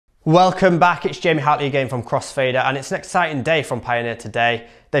Welcome back, it's Jamie Hartley again from Crossfader, and it's an exciting day from Pioneer today.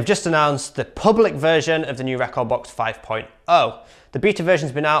 They've just announced the public version of the new Rekordbox 5.0. The beta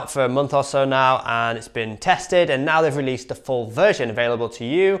version's been out for a month or so now, and it's been tested, and now they've released the full version available to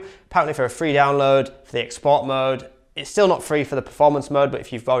you, apparently for a free download for the export mode. It's still not free for the performance mode, but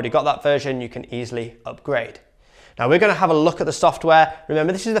if you've already got that version, you can easily upgrade. Now we're going to have a look at the software.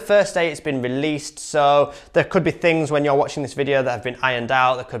 Remember, this is the first day it's been released, so there could be things when you're watching this video that have been ironed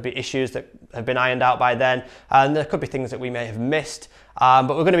out, there could be issues that have been ironed out by then, and there could be things that we may have missed. But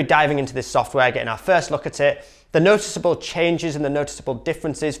we're going to be diving into this software, getting our first look at it, the noticeable changes and the noticeable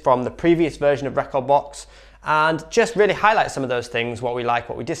differences from the previous version of Rekordbox, and just really highlight some of those things, what we like,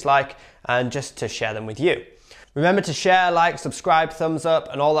 what we dislike, and just to share them with you. Remember to share, like, subscribe, thumbs up,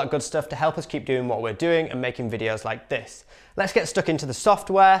 and all that good stuff to help us keep doing what we're doing and making videos like this. Let's get stuck into the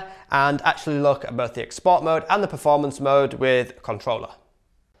software and actually look at both the export mode and the performance mode with a controller.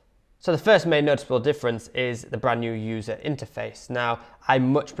 So the first main noticeable difference is the brand new user interface. Now, I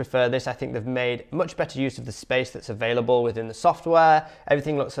much prefer this. I think they've made much better use of the space that's available within the software.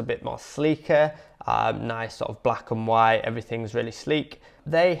 Everything looks a bit more sleeker, nice sort of black and white, everything's really sleek.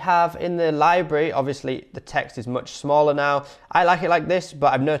 They have in the library, obviously the text is much smaller now. I like it like this,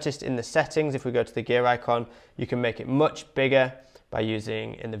 but I've noticed in the settings, if we go to the gear icon, you can make it much bigger by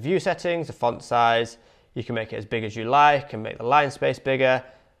using in the view settings, the font size. You can make it as big as you like and make the line space bigger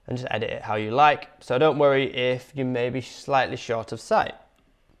and just edit it how you like. So don't worry if you may be slightly short of sight.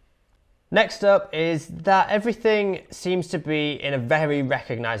 Next up is that everything seems to be in a very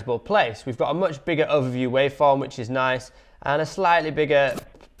recognizable place. We've got a much bigger overview waveform, which is nice, and a slightly bigger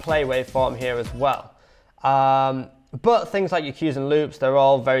play waveform here as well. But things like your cues and loops, they're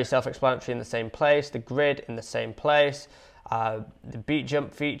all very self-explanatory in the same place, the grid in the same place, the beat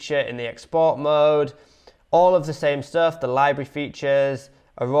jump feature in the export mode, all of the same stuff, the library features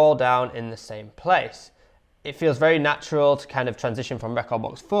are all down in the same place. It feels very natural to kind of transition from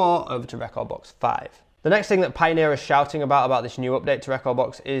Rekordbox 4 over to Rekordbox 5. The next thing that Pioneer is shouting about this new update to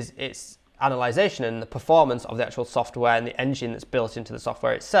Rekordbox is its analyzation and the performance of the actual software and the engine that's built into the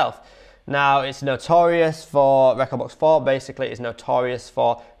software itself. Now, it's notorious for, Rekordbox 4 basically is notorious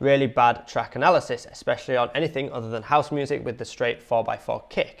for really bad track analysis, especially on anything other than house music with the straight 4x4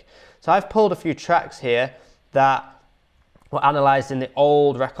 kick. So I've pulled a few tracks here that were analysed in the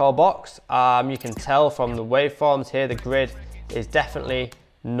old Rekordbox. You can tell from the waveforms here, the grid is definitely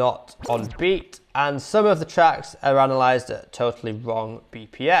not on beat, and some of the tracks are analysed at totally wrong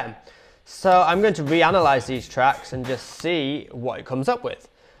BPM. So I'm going to reanalyze these tracks and just see what it comes up with.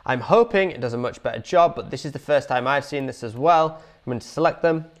 I'm hoping it does a much better job, but this is the first time I've seen this as well. I'm going to select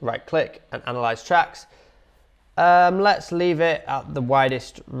them, right click and analyze tracks. Let's leave it at the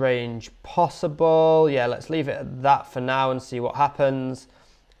widest range possible. Yeah, let's leave it at that for now and see what happens.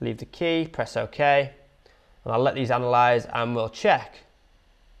 Leave the key, press OK, and I'll let these analyze and we'll check.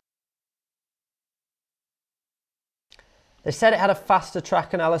 They said it had a faster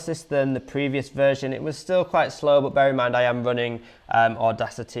track analysis than the previous version. It was still quite slow, but bear in mind I am running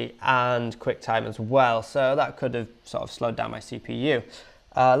Audacity and QuickTime as well, so that could have sort of slowed down my CPU.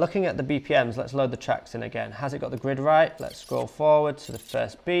 Looking at the BPMs, let's load the tracks in again. Has it got the grid right? Let's scroll forward to the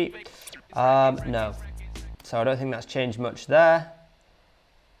first beat. No. So I don't think that's changed much there.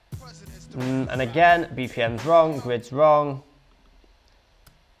 And again, BPM's wrong, grid's wrong.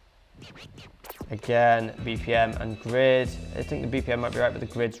 Again, BPM and grid. I think the BPM might be right, but the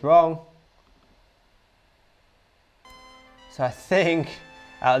grid's wrong. So I think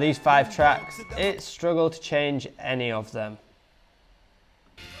out of these 5 tracks, it struggled to change any of them.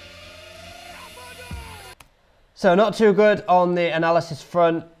 So not too good on the analysis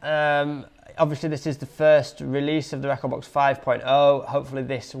front. Obviously this is the first release of the Rekordbox 5.0. Hopefully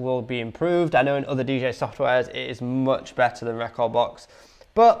this will be improved. I know in other DJ softwares it is much better than Rekordbox,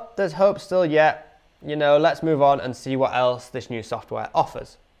 but there's hope still yet. You know, let's move on and see what else this new software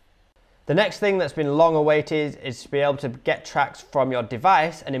offers. The next thing that's been long awaited is to be able to get tracks from your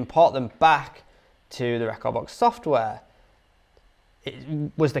device and import them back to the Rekordbox software. It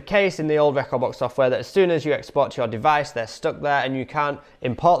was the case in the old Rekordbox software that as soon as you export to your device, they're stuck there and you can't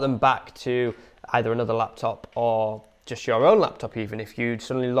import them back to either another laptop or just your own laptop. Even if you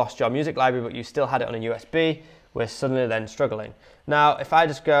suddenly lost your music library but you still had it on a USB, we're suddenly then struggling. Now, if I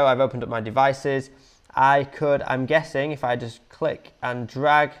just go, I've opened up my devices, I could, I'm guessing, if I just click and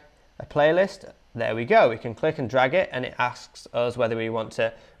drag a playlist, there we go. We can click and drag it and it asks us whether we want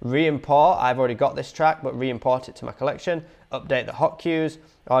to re-import. I've already got this track, but re-import it to my collection, update the hot cues,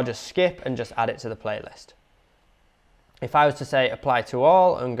 or just skip and just add it to the playlist. If I was to say apply to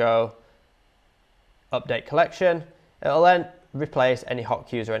all and go update collection, it'll then replace any hot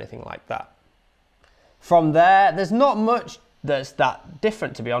cues or anything like that. From there's not much that's that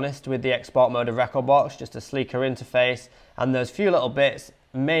different, to be honest, with the export mode of Rekordbox, just a sleeker interface and those few little bits,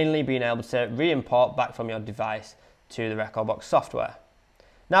 mainly being able to re-import back from your device to the Rekordbox software.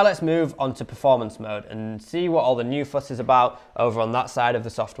 Now let's move on to performance mode and see what all the new fuss is about over on that side of the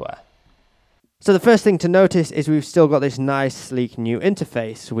software. So the first thing to notice is we've still got this nice sleek new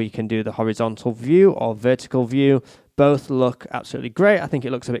interface. We can do the horizontal view or vertical view. Both look absolutely great. I think it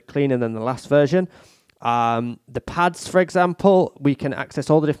looks a bit cleaner than the last version. The pads, for example, we can access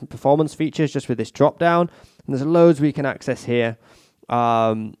all the different performance features just with this drop down. And there's loads we can access here.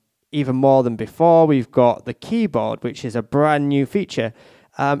 Even more than before, we've got the keyboard, which is a brand new feature,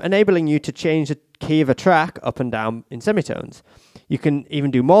 enabling you to change the key of a track up and down in semitones. You can even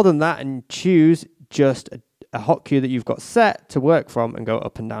do more than that and choose just a hot cue that you've got set to work from and go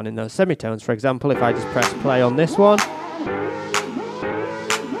up and down in those semitones. For example, if I just press play on this one,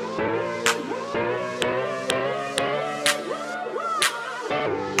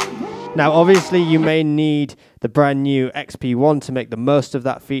 now obviously you may need the brand new XP1 to make the most of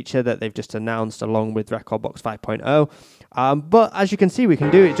that feature that they've just announced along with Rekordbox 5.0. But as you can see, we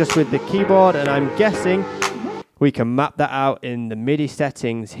can do it just with the keyboard, and I'm guessing we can map that out in the MIDI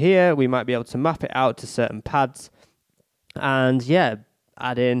settings here. We might be able to map it out to certain pads. And yeah,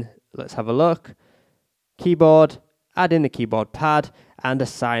 add in, let's have a look, keyboard, add in the keyboard pad and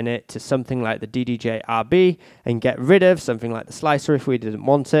assign it to something like the DDJ RB and get rid of something like the slicer if we didn't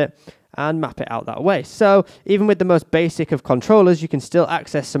want it, and map it out that way. So even with the most basic of controllers, you can still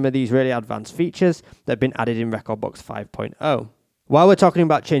access some of these really advanced features that have been added in Rekordbox 5.0. While we're talking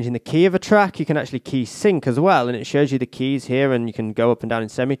about changing the key of a track, you can actually key sync as well, and it shows you the keys here, and you can go up and down in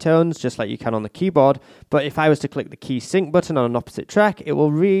semitones just like you can on the keyboard. But if I was to click the key sync button on an opposite track, it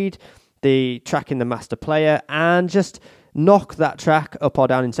will read the track in the master player and just knock that track up or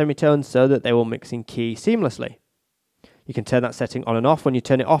down in semitones so that they will mix in key seamlessly. You can turn that setting on and off. When you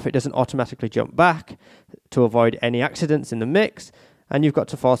turn it off, it doesn't automatically jump back to avoid any accidents in the mix, and you've got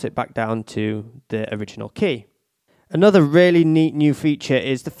to force it back down to the original key. Another really neat new feature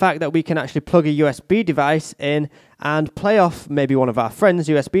is the fact that we can actually plug a USB device in and play off maybe one of our friends'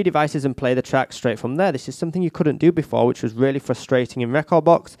 USB devices and play the track straight from there. This is something you couldn't do before, which was really frustrating in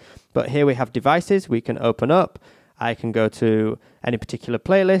Rekordbox. But here we have devices we can open up. I can go to any particular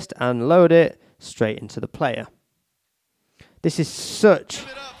playlist and load it straight into the player. This is such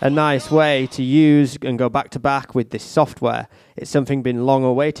a nice way to use and go back to back with this software. It's something been long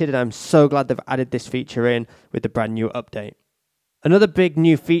awaited, and I'm so glad they've added this feature in with the brand new update. Another big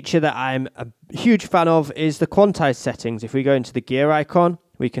new feature that I'm a huge fan of is the quantize settings. If we go into the gear icon,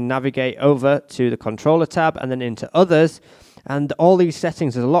 we can navigate over to the controller tab and then into others. And all these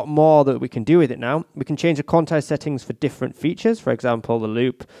settings, there's a lot more that we can do with it now. We can change the quantize settings for different features. For example, the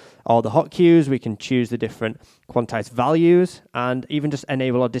loop or the hot cues. We can choose the different quantize values and even just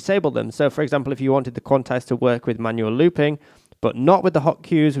enable or disable them. So for example, if you wanted the quantize to work with manual looping, but not with the hot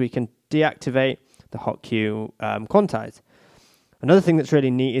cues, we can deactivate the hot cue quantize. Another thing that's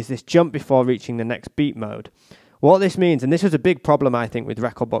really neat is this jump before reaching the next beat mode. What this means, and this was a big problem I think with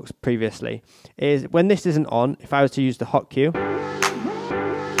Rekordbox previously, is when this isn't on, if I was to use the hot cue,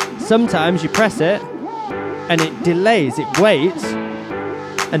 sometimes you press it and it delays, it waits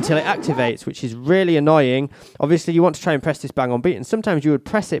until it activates, which is really annoying. Obviously you want to try and press this bang on beat, and sometimes you would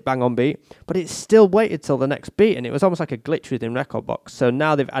press it bang on beat, but it still waited till the next beat, and it was almost like a glitch within Rekordbox. So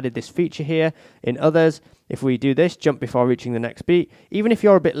now they've added this feature here in others. If we do this, jump before reaching the next beat, even if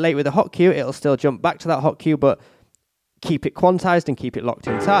you're a bit late with a hot cue, it'll still jump back to that hot cue, but keep it quantized and keep it locked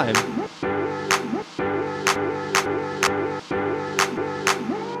in time.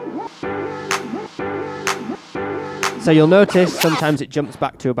 So you'll notice sometimes it jumps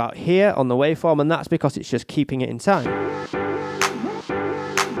back to about here on the waveform, and that's because it's just keeping it in time.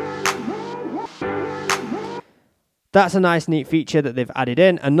 That's a nice neat feature that they've added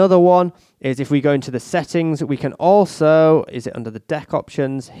in. Another one is if we go into the settings, we can also, is it under the deck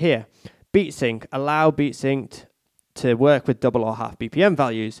options here, beat sync, allow beat sync to work with double or half BPM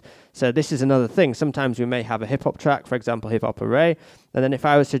values. So this is another thing. Sometimes we may have a hip hop track, for example, hip hop array. And then if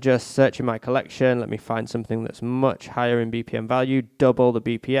I was to just search in my collection, let me find something that's much higher in BPM value, double the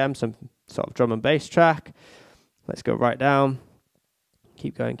BPM, some sort of drum and bass track. Let's go right down.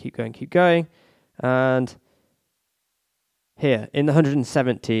 Keep going, keep going, keep going. And here in the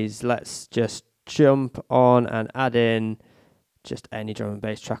 170s, let's just jump on and add in just any drum and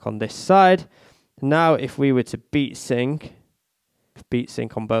bass track on this side. Now if we were to beat sync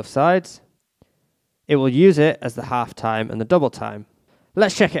on both sides, it will use it as the half time and the double time.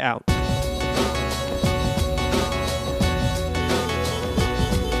 Let's check it out.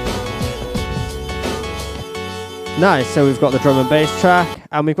 Nice, so we've got the drum and bass track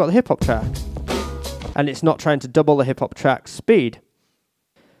and we've got the hip hop track. And it's not trying to double the hip hop track's speed.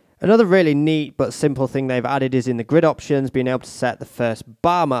 Another really neat but simple thing they've added is in the grid options, being able to set the first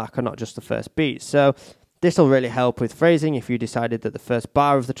bar marker, not just the first beat. So this will really help with phrasing if you decided that the first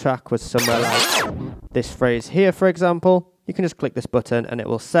bar of the track was somewhere like this phrase here, for example. You can just click this button and it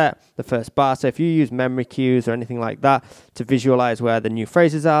will set the first bar. So if you use memory cues or anything like that to visualize where the new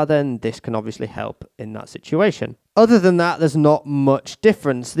phrases are, then this can obviously help in that situation. Other than that, there's not much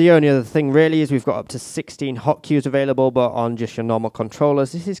difference. The only other thing really is we've got up to 16 hot cues available, but on just your normal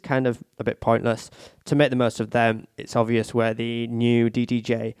controllers, this is kind of a bit pointless. To make the most of them, it's obvious where the new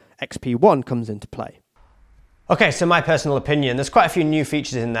DDJ XP1 comes into play. Okay, so my personal opinion, there's quite a few new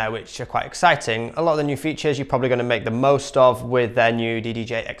features in there which are quite exciting. A lot of the new features you're probably going to make the most of with their new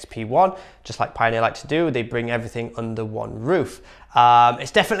DDJ XP1, just like Pioneer like to do. They bring everything under one roof.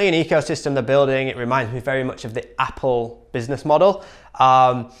 It's definitely an ecosystem they're building. It reminds me very much of the Apple business model.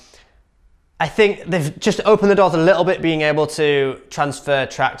 I think they've just opened the doors a little bit, being able to transfer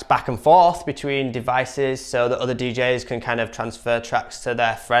tracks back and forth between devices so that other DJs can kind of transfer tracks to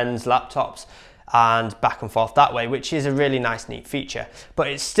their friends' laptops and back and forth that way, which is a really nice, neat feature. But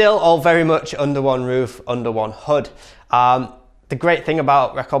it's still all very much under one roof, under one hood. The great thing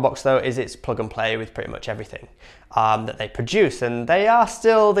about Rekordbox though is it's plug and play with pretty much everything that they produce, and they are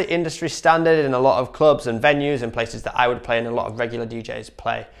still the industry standard in a lot of clubs and venues and places that I would play and a lot of regular DJs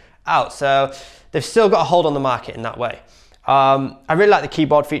play out. So they've still got a hold on the market in that way. I really like the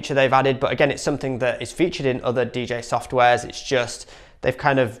keyboard feature they've added, but again, it's something that is featured in other DJ softwares. It's just they've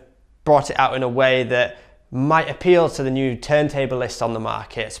kind of brought it out in a way that might appeal to the new turntable list on the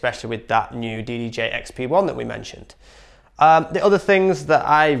market, especially with that new DDJ XP1 that we mentioned. The other things that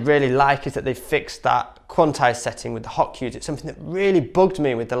I really like is that they've fixed that quantized setting with the hot cues. It's something that really bugged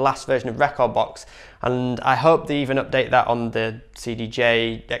me with the last version of Rekordbox, and I hope they even update that on the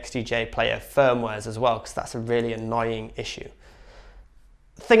CDJ, XDJ player firmwares as well, because that's a really annoying issue.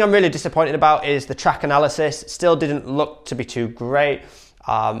 The thing I'm really disappointed about is the track analysis. It still didn't look to be too great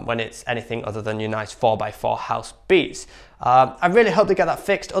when it's anything other than your nice 4x4 house beats. I really hope they get that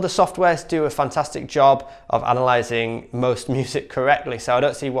fixed. Other softwares do a fantastic job of analysing most music correctly, so I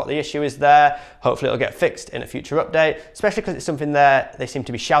don't see what the issue is there. Hopefully it'll get fixed in a future update, especially because it's something there they seem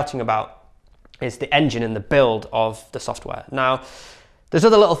to be shouting about, is the engine and the build of the software. Now, there's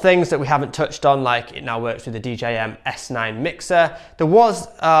other little things that we haven't touched on, like it now works with the DJM S9 mixer. There was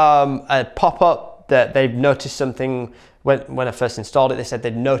a pop-up that they've noticed something when I first installed it. They said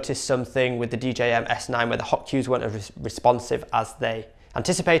they'd noticed something with the DJM S9 where the hot cues weren't as responsive as they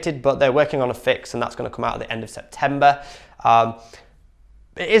anticipated, but they're working on a fix and that's going to come out at the end of September.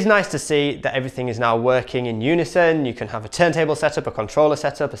 It is nice to see that everything is now working in unison. You can have a turntable setup, a controller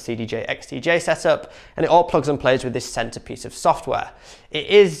setup, a CDJ, XDJ setup, and it all plugs and plays with this centerpiece of software. It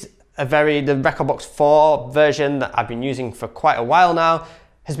is the Rekordbox 4 version that I've been using for quite a while now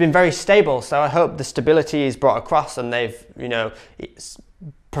has been very stable, so I hope the stability is brought across and they've, it's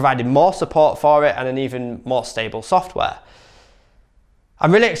provided more support for it and an even more stable software.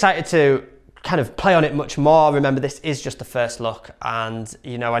 I'm really excited to kind of play on it much more. Remember, this is just the first look, and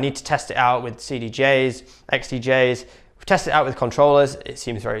I need to test it out with CDJs, XDJs. We've tested it out with controllers. It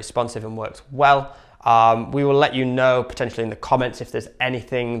seems very responsive and works well. We will let you know potentially in the comments if there's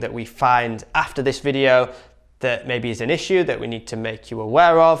anything that we find after this video that maybe is an issue that we need to make you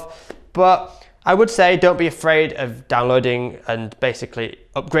aware of. But I would say don't be afraid of downloading and basically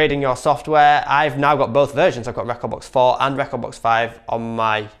upgrading your software. I've now got both versions. I've got Rekordbox 4 and Rekordbox 5 on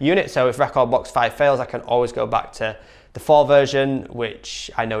my unit, so if Rekordbox 5 fails, I can always go back to the 4 version, which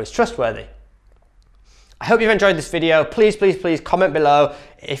I know is trustworthy. I hope you've enjoyed this video. Please, please, please comment below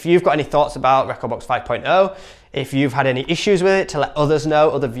if you've got any thoughts about Rekordbox 5.0. If you've had any issues with it, to let others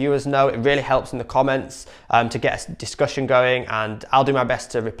know, other viewers know. It really helps in the comments to get a discussion going, and I'll do my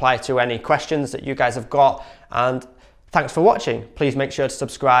best to reply to any questions that you guys have got. And thanks for watching. Please make sure to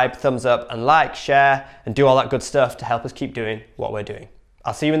subscribe, thumbs up, and like, share, and do all that good stuff to help us keep doing what we're doing.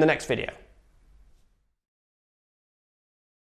 I'll see you in the next video.